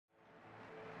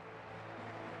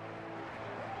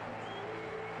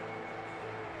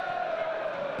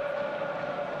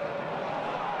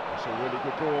It's a really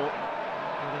good ball.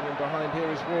 Getting in behind here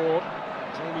is Ward.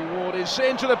 Jamie Ward is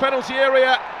into the penalty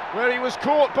area where he was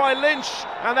caught by Lynch,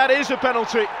 and that is a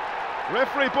penalty.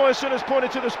 Referee Boyson has pointed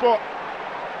to the spot.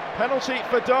 Penalty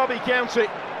for Derby County.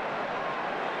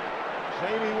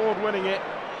 Jamie Ward winning it.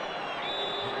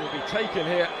 It will be taken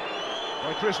here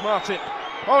by Chris Martin.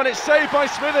 Oh, and it's saved by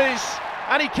Smithies,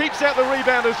 and he keeps out the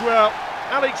rebound as well.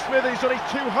 Alex Smithies, on his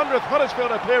 200th Huddersfield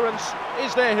appearance,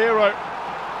 is their hero.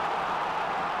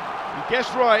 He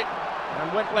guessed right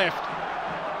and went left.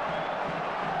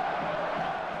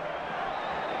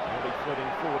 Derby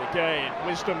flitting forward again.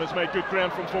 Wisdom has made good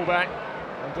ground from fullback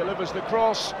and delivers the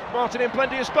cross. Martin in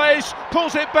plenty of space,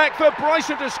 pulls it back for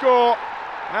Bryson to score,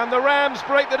 and the Rams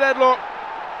break the deadlock.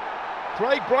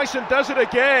 Craig Bryson does it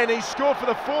again. He's scored for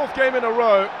the 4th game in a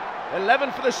row,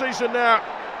 11 for the season now,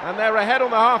 and they're ahead on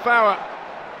the half hour.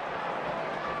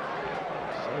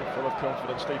 So full of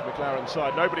confidence, Steve McLaren's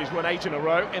side. Nobody's won 8 in a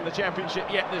row in the Championship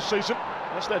yet this season.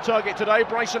 That's their target today.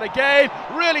 Bryson again,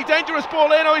 really dangerous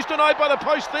ball in. Oh, he's denied by the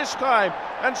post this time,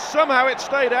 and somehow it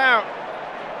stayed out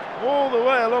all the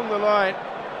way along the line.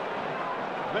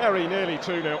 Very nearly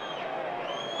 2-0.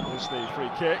 Here's the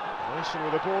free kick. Bryson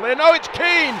with the ball in. Oh, it's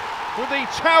Keane with the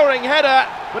towering header,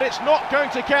 but it's not going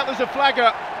to count as a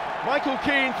flagger. Michael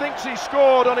Keane thinks he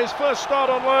scored on his first start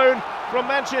on loan from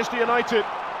Manchester United,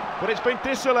 but it's been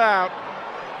disallowed.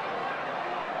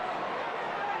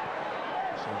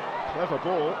 It's a clever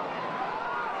ball.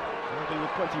 Maybe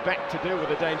with plenty back to deal with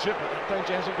the danger, but that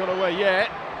danger hasn't gone away yet.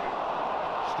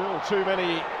 Still too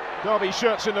many Derby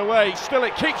shirts in the way. Still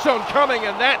it keeps on coming,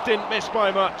 and that didn't miss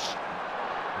by much.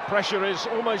 The pressure is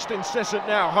almost incessant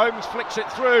now. Holmes flicks it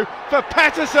through for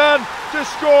Patterson to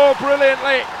score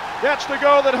brilliantly. That's the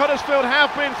goal that Huddersfield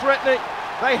have been threatening.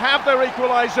 They have their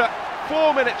equaliser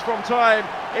 4 minutes from time.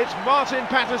 It's Martin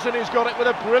Patterson who's got it with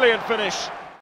a brilliant finish.